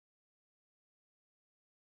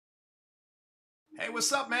Hey,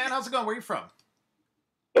 what's up, man? How's it going? Where you from?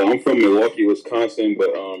 I'm from Milwaukee, Wisconsin,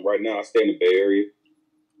 but right now I stay in the Bay Area.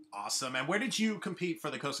 Awesome. And where did you compete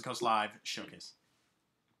for the Coast to Coast Live showcase?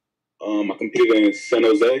 I competed in San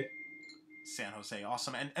Jose. San Jose.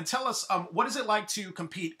 Awesome. And tell us, what is it like to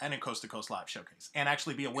compete in a Coast to Coast Live showcase and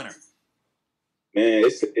actually be a winner? Man,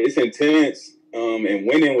 it's intense. And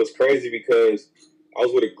winning was crazy because I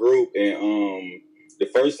was with a group, and the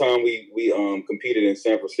first time we competed in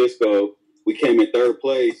San Francisco, we came in third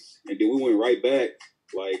place, and then we went right back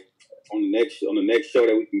like on the next show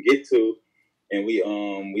that we can get to, and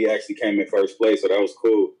we actually came in first place, so that was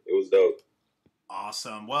cool. It was dope.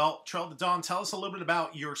 Awesome. Well, Trell DaDon, tell us a little bit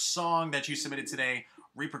about your song that you submitted today,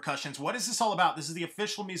 Repercussions. What is this all about? This is the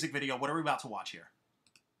official music video. What are we about to watch here?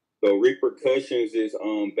 So repercussions is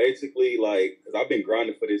basically like, because I've been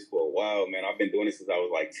grinding for this for a while, man. I've been doing this since I was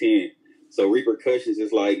like 10. So repercussions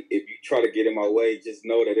is like, if you try to get in my way, just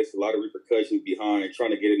know that there's a lot of repercussions behind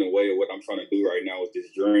trying to get in the way of what I'm trying to do right now with this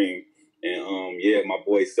dream. And yeah, my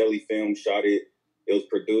boy Selly Film shot it. It was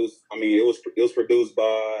produced. I mean, it was produced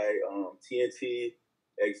by TNT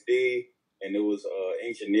XD, and it was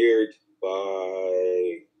engineered by,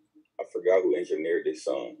 I forgot who engineered this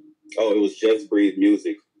song. Oh, it was Just Breathe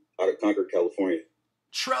Music out of Concord, California.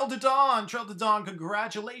 Trell DaDon,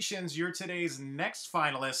 congratulations. You're today's next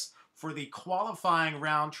finalist for the qualifying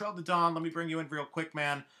round. Trell DaDon, let me bring you in real quick,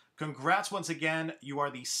 man. Congrats once again. You are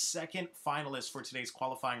the second finalist for today's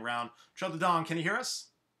qualifying round. Trell DaDon, can you hear us?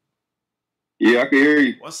 Yeah, I can hear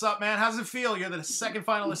you. What's up, man? How's it feel? You're the second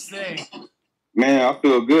finalist today. Man, I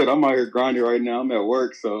feel good. I'm out here grinding right now. I'm at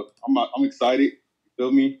work, so I'm excited. You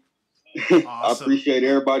feel me? Awesome. I appreciate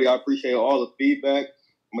everybody. I appreciate all the feedback.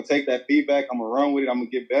 I'm going to take that feedback. I'm going to run with it. I'm going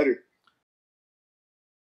to get better.